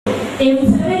Et vous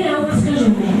savez là où est-ce que je vais?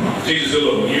 Jesus said,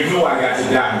 look, you know I got to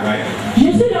die, right?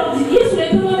 Jésus leur dit, Yesu le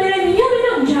tout le monde est venu,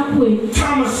 il y a un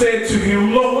Thomas said to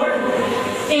him, Lord,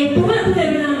 et Thomas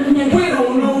we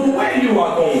don't know where you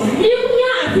are going.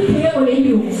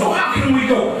 So how can we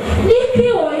go?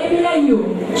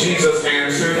 Jesus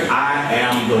answered, I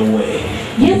am the way.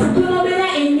 If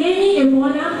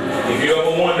you're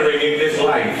ever wondering in this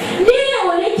life, if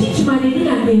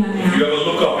you ever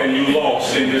look up and you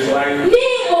lost in this life,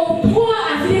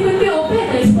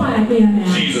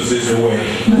 Jesus is the way.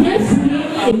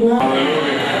 Hallelujah.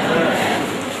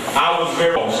 I was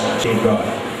very lost to God.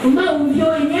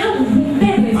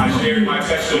 I shared my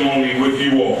testimony with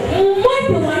you all.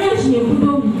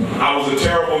 I was a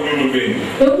terrible human being.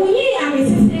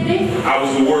 I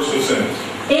was the worst of sinners.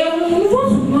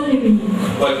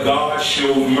 But God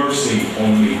showed mercy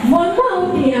on me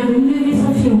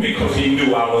because He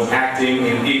knew I was acting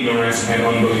in ignorance and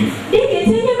unbelief.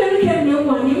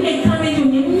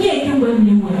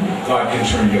 God can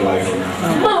turn your life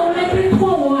around.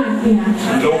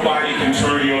 Nobody can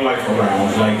turn your life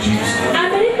around like Jesus.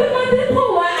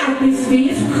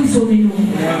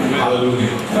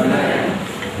 Hallelujah.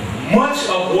 Much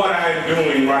of what I am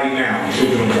doing right now,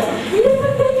 children of God,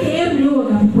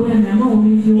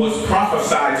 was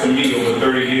prophesied to me over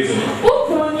 30 years ago.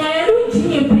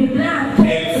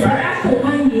 In fact,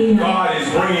 God is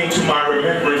bringing to my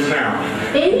remembrance now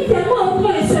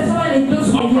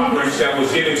a promise that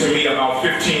was given to me about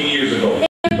 15 years ago.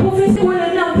 And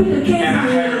I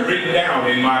have it written down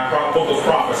in my book of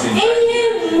prophecies.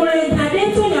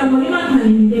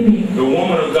 The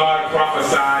woman of God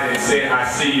prophesied and said, I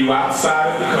see you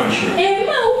outside of the country,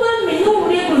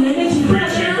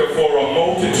 preaching before a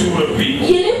multitude of people,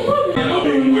 and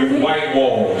living with white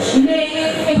walls.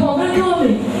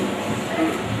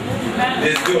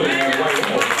 This building has white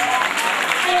walls.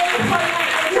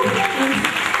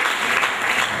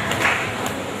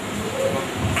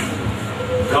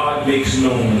 God makes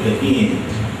known the end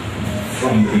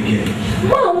from the beginning.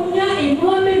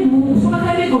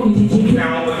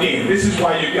 Now again, this is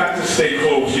why you got to stay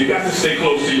close. You got to stay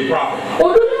close to your prophet.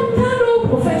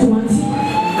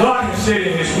 God has said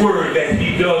in His word that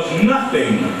He does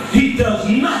nothing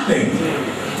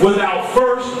without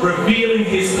first revealing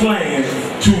His plans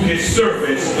to His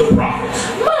servants, the prophets.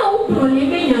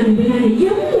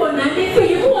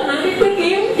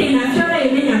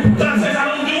 God says, I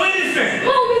don't do anything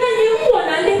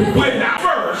without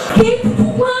first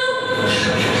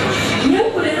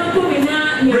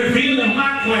revealing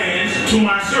my plans to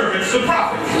my servants, the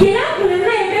prophets.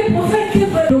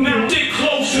 Now get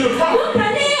close to the prophet.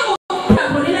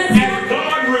 As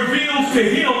God reveals to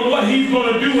him what He's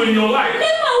going to do in your life,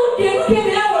 He will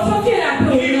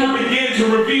begin to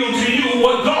reveal to you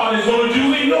what God is going to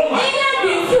do in your life.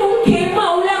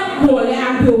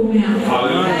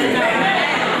 Hallelujah.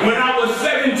 When I was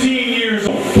 17 years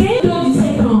old,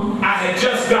 I had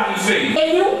just gotten saved.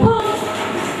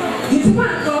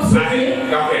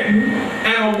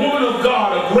 And a woman of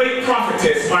God, a great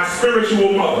prophetess, my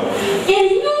spiritual mother.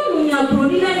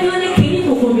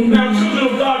 Now, children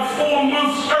of God, 4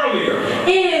 months earlier,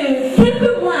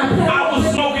 I was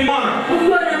smoking marijuana.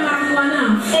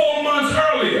 4 months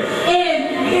earlier,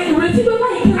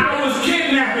 I was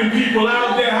kidnapping people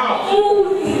out of their house. 4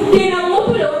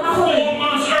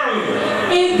 months earlier,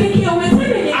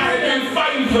 I had been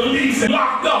fighting police and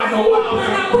locked up like a wild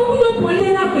cat. 4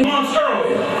 months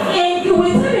earlier,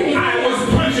 I was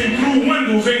punching through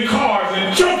windows in cars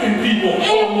and choking people.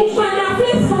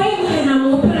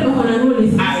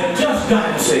 I had just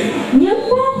gotten saved.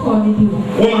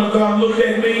 Woman of God looked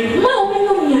at me,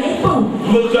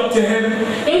 looked up to heaven.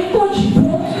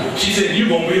 She said, you're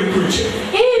going to be a preacher.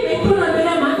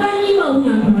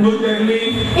 Looked at me,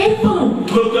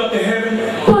 looked up to heaven,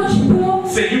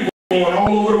 said, you're going all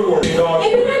over the world. God.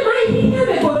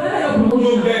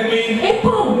 Looked at me,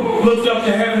 looked up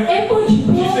to heaven. She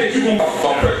said, you're going to be a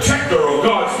protector of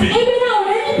God's people.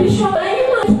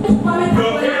 The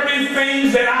very things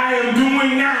that I am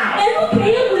doing now,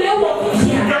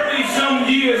 30-some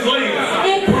years later,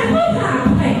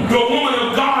 the woman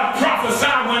of God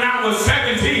prophesied when I was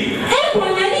 17, and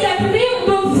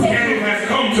it has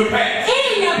come to pass.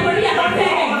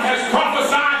 God has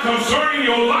prophesied concerning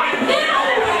your life.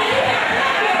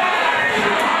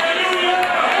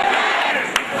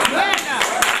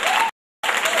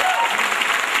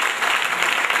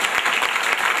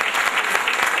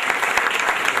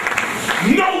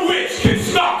 No witch can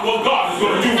stop what God is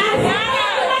going to do. I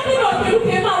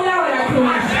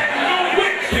said no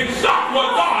witch can stop what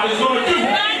God is going to do. No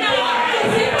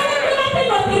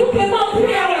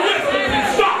witch can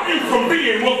stop you from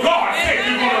being what God said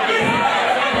you're going to be.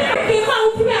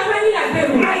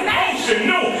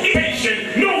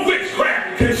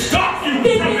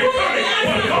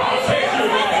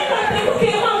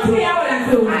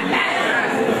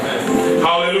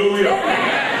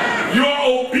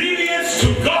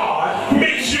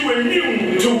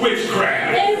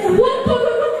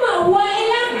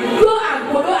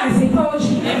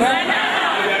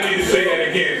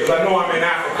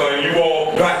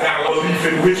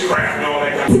 and witchcraft and all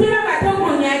that kind of stuff.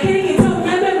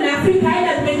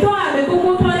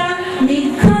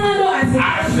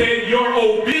 I said your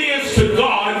obedience to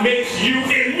God makes you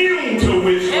immune to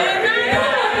witchcraft.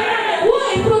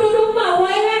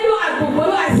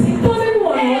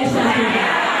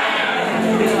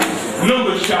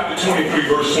 Numbers chapter 23,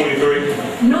 verse 23.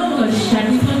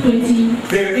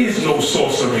 There is no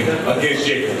sorcery against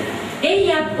Jacob.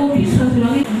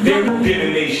 There is no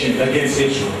divination against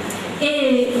Israel.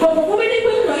 It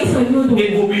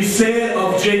will be said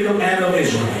of Jacob and of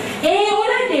Israel.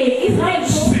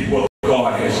 See what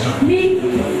God has done.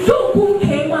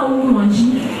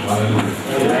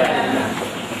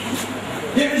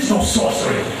 There is no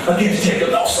sorcery against Jacob.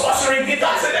 No sorcery against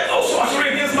God said there's no sorcery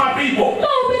against my people.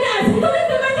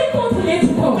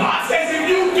 God says if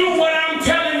you do what I'm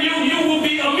telling you, you will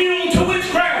be immune to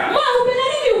witchcraft.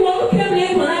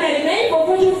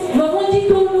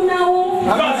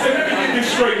 God said, let me get this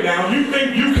straight now. You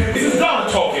think you can, this is God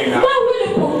talking now. God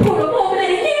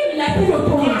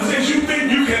says you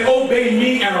think you can obey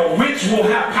me and a witch will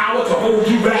have power to hold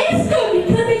you back.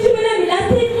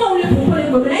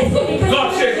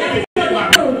 God says,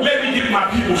 let me get my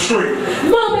people straight.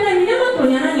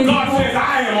 God says,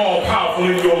 I am all powerful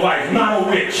in your life, not a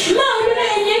witch.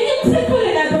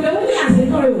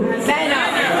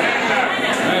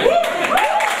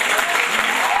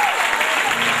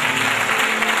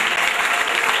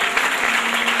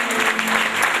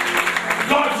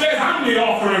 God says, I'm the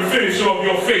author and finisher of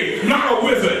your faith, not a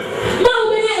wizard.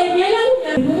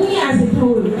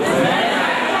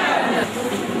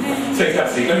 Take that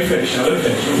seat. Let me finish now. Let me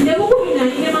finish.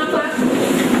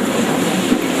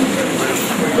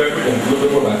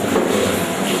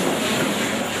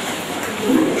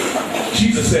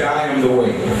 Jesus said, I am the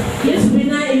way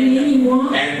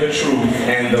and the truth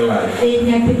and the life.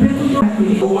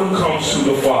 No one comes to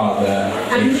the Father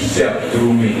except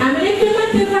through me.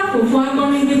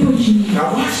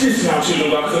 Now watch this now, children,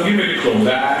 because I'm getting ready to close.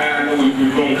 I know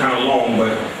we've gone kind of long,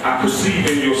 but I perceive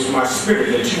in my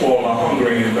spirit that you all are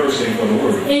hungering and thirsting for the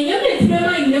word.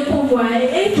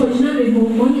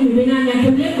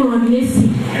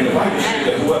 And the Bible says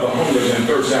that whoever hungers and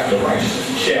thirsts after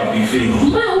righteousness shall be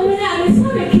filled.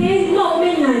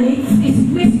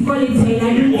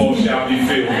 You all shall be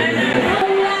filled.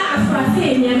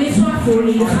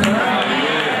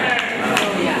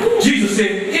 Jesus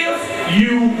said, if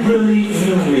you really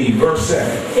knew me, verse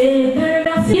 7.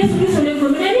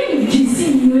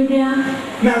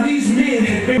 Now these men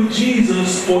had been with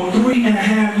Jesus for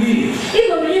 3.5 years.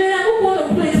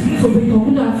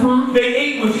 They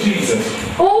ate with Jesus.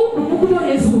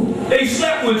 They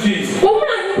slept with Jesus.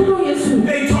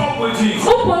 They talked with Jesus.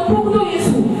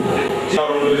 Y'all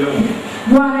don't really know me.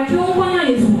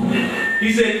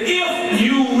 He said, if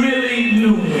you really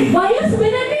knew me.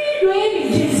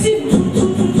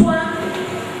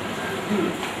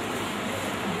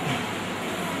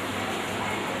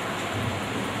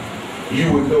 You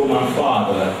would know my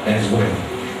Father as well.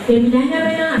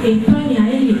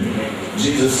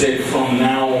 Jesus said, from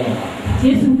now on,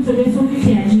 you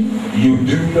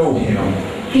do know him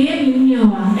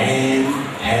and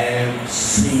have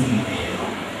seen him.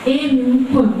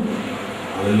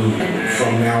 Hallelujah.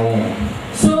 From now on.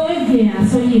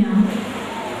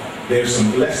 There's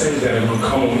some blessings that are going to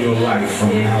come on your life from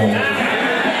now on.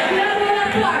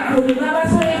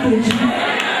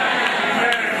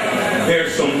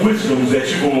 There's some wisdoms that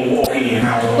you're going to walk in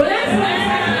now.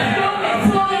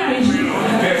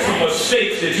 There's some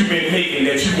mistakes that you've been making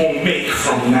that you won't make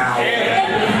from now on.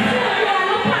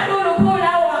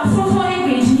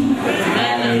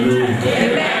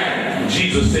 Hallelujah.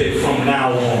 Jesus said from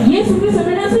now on, you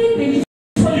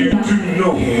do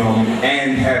know him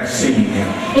and have seen him.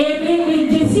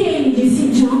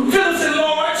 Philip said,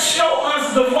 Lord, show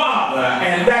us the Father,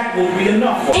 and that will be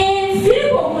enough for us.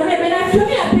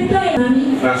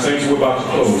 Now, saints, we're about to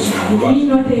close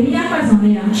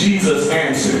now. Jesus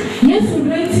answered,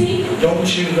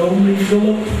 don't you know me,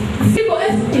 Philip?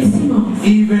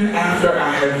 Even after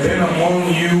I have been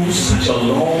among you such a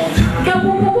long time.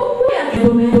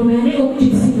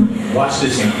 Watch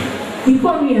this now.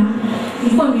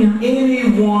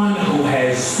 Anyone who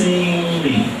has seen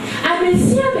me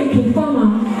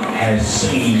has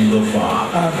seen the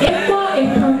Father.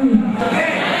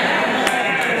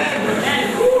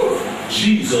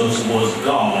 Jesus was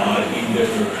God in the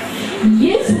earth.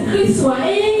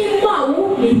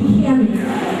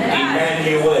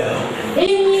 Emmanuel.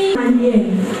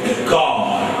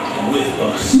 God with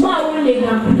us.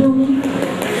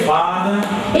 Father,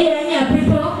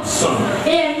 Son,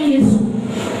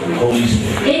 Holy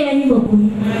Spirit.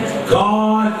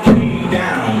 God came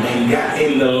down and got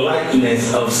in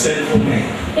sinful man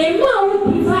and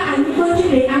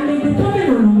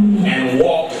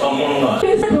walked among us,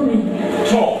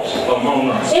 talked among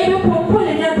us, lived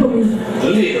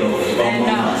among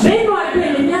us, died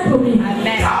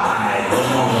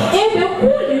among us,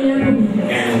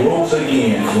 and rose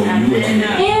again for you and me.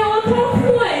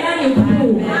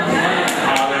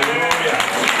 Hallelujah.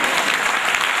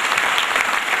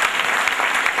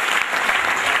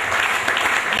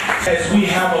 As we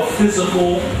have a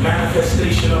physical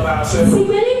manifestation of ourselves,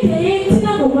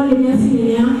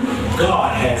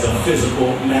 God has a physical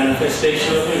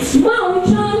manifestation of himself.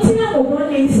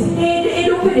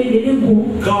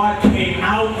 God came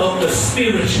out of the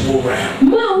spiritual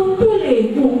realm,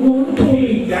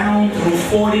 came down through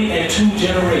 40 and 2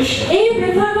 generations,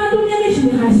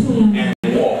 and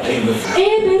walked in the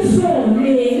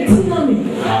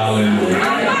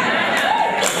Hallelujah.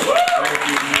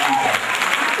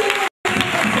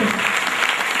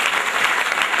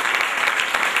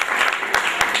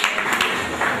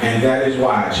 And that is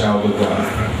why, child of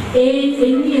God,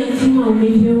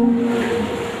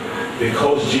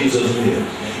 because Jesus lived,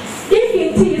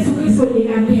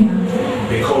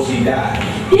 because he died,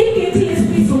 and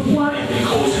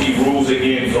because he rose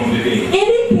again from the dead,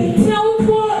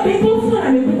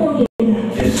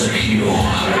 it's secure.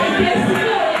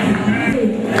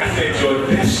 I said your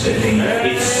destiny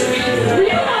is secure.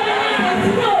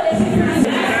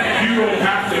 You don't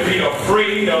have to be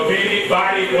afraid of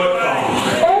anybody but God.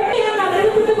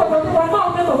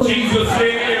 Jesus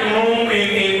said in Rome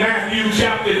in Matthew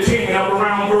chapter 10, up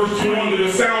around verse 2, under the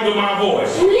sound of my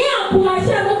voice, no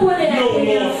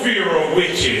more fear of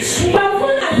witches, no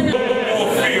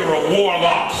more fear of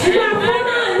warlocks,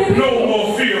 no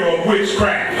more fear of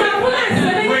witchcraft.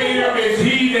 Greater is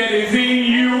he that is in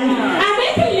you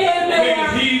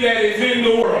than he that is in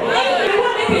the world.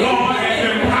 God has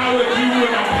empowered you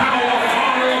with a power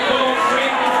far above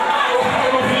Satan,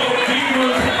 far above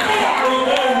demons, far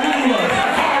above rulers,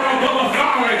 far above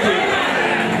authority.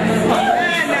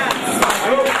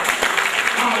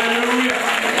 Hallelujah.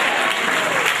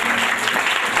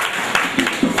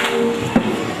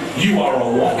 You are a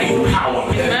walking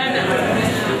power.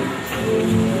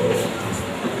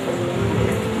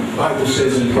 The Bible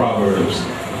says in Proverbs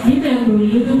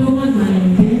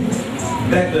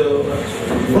that the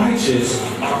righteous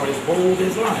are as bold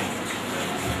as lions.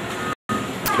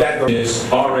 That the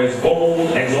righteous are as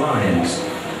bold as lions.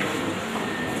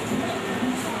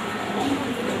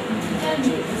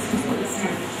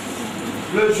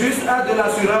 Le juste a de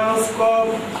l'assurance comme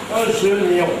un jeune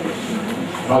lion.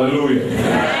 Hallelujah.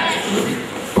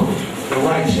 The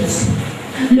righteous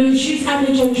Le juste a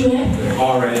de Josué.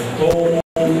 are as bold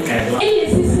as lions. Et les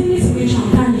Siciliens se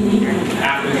chantent.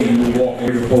 After you walk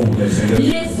with your boldness in the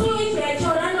Les souris de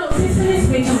Jordan aux Siciliens se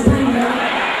chantent.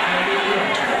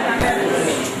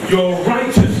 your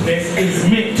righteousness is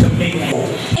meant to make you bold.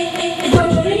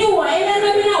 Because you are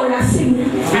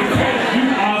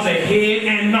the head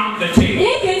and not the tail.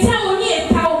 It is not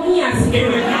the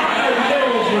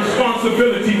world's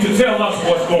responsibility to tell us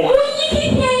what's going on.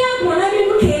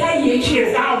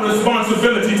 It's our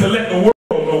responsibility to let the world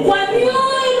know what's going on.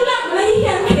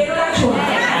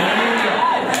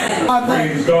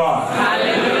 Praise God.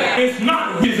 It's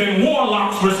not his and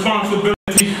warlock's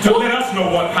responsibility to let us know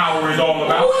what power is all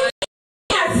about.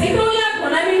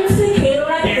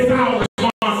 It's our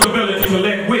responsibility to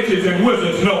let witches and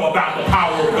wizards know about the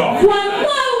power of God.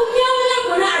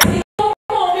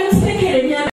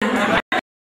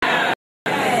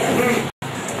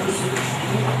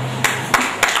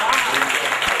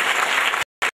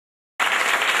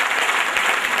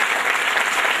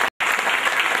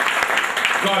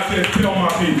 God says, tell my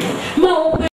people,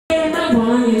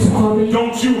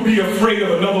 don't you be afraid of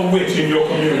another witch in your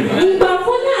community.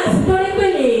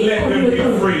 Let them be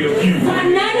afraid of you.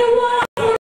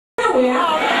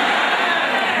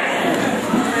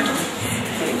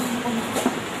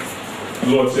 The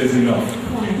Lord says enough.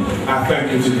 I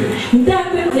thank you today.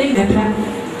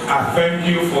 I thank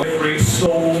you for every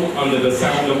soul under the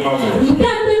sound of my voice.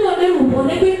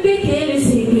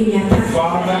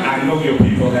 Father, I know your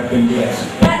people have been blessed.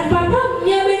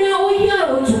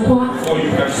 For you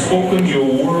have spoken your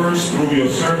words through your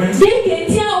servants. May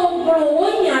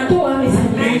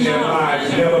their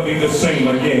lives never be the same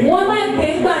again.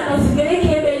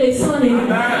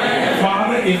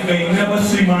 Father, if they never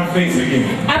see my face again,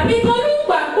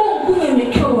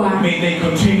 may they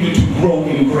continue to grow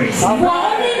in grace. Of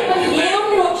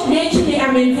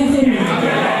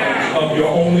your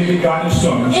only begotten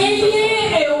Son.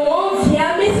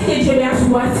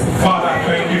 Father, I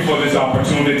thank you for this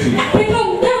opportunity. I pray for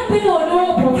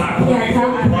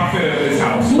the prophet of this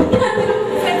house.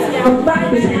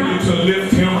 Continue to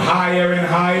lift him higher and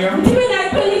higher.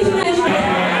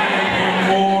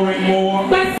 More and more.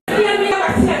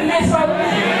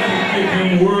 Give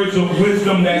him words of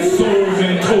wisdom that souls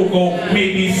in Togo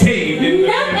may be saved. In the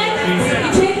name of Jesus.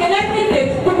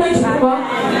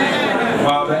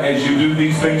 Father, as you do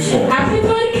these things for us,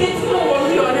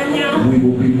 we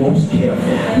will be most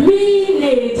careful.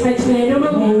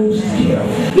 Most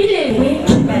careful.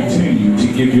 To continue to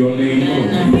give your name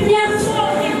glory.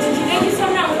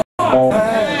 All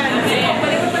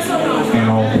and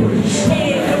all praise.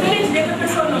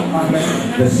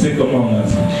 The sick among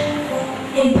us,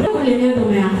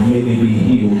 may they be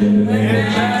healed in the name of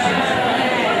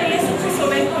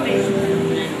Jesus.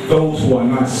 Those who are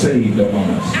not saved among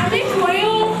us,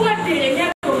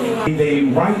 may they,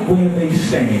 right where they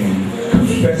stand,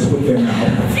 confess with their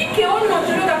mouth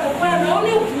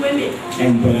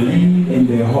and believe in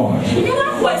their heart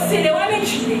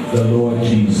the Lord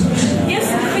Jesus,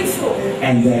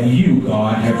 and that you,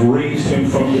 God, have raised him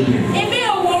from the dead,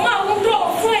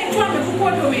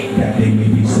 that they may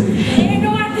be saved.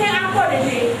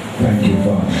 Thank you,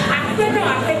 Father.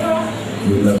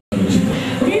 We love you,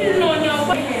 Jesus.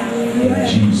 In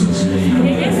Jesus' name.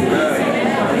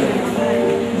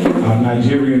 Our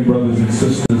Nigerian brothers and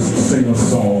sisters sing a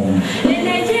song.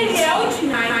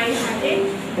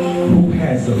 Who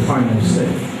has the final say?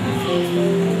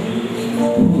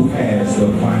 Who has the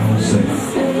final say?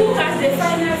 Who has the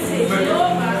final say?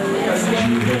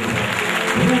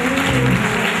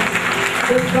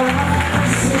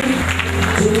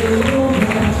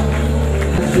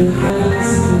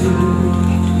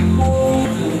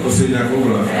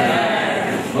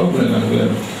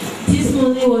 This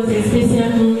morning was a special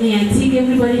morning. I think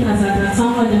everybody has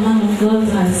understood what the man of God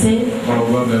has said.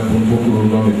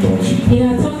 He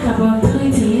has talked about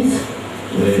three things: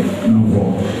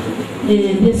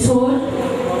 the soul,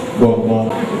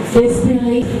 the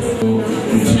spirit,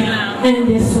 and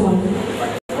the soul,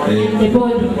 and the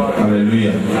body.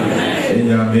 Hallelujah.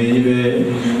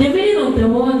 The meaning of the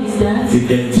word is that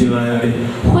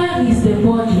where is the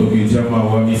body?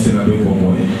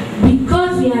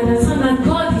 Because we understand that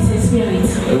God is a spirit.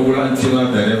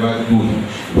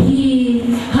 He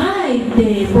hides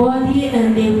the body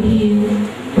and then he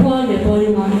pour the body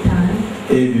one time.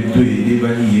 And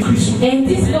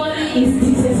this body is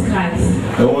Jesus Christ.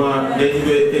 So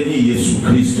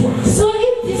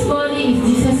if this body is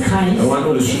Jesus Christ,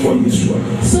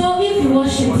 so if you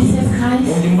worship Jesus Christ,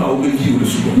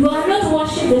 you are not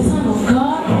worshiping the Son of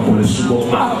God.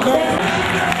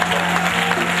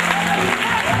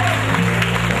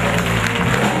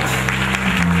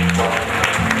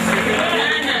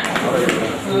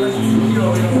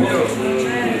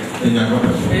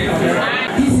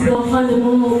 This is the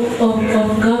fundamental of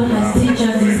God has teach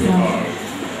us this law.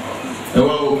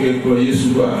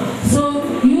 So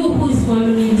you who is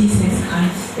following Jesus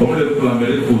Christ, you are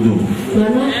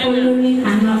not following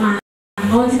an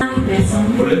ordinary person,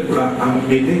 but you are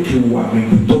following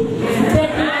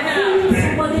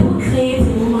somebody who creates a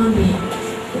human being.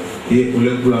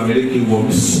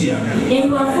 And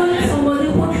you are following somebody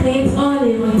who creates all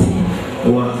everything.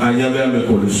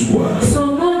 So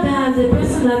know that the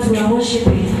person that we are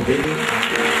worshiping.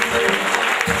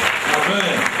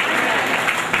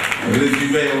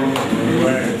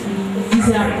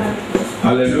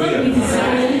 Hallelujah.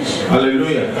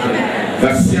 Hallelujah.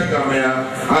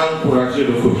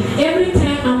 Every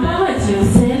time empower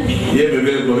yourself.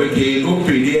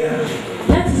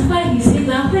 That is why he said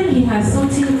that when he has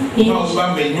something in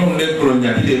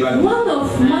one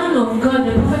of man of God,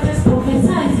 the prophetess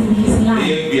prophesies in his life.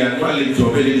 And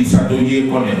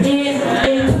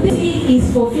today is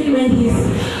fulfillment, he's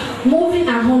moving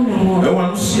around the world.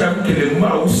 So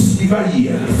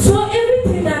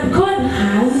everything that God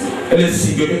has,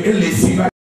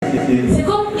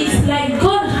 it's like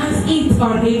God has it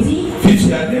already.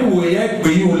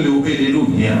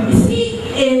 See,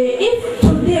 if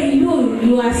today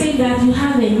you are saying that you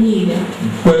have a need,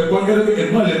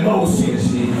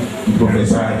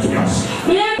 prophesy to us.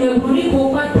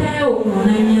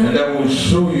 And I will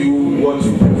show you what to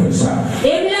prophesy.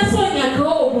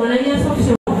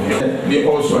 Me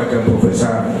also I can prophesy.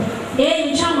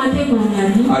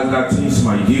 As that is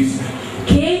my gift.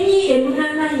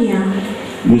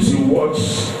 You see what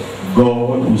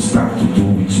God will start to do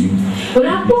with you.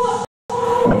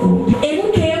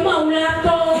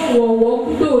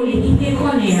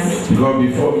 Because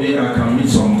before me I can meet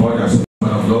some borders of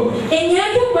God.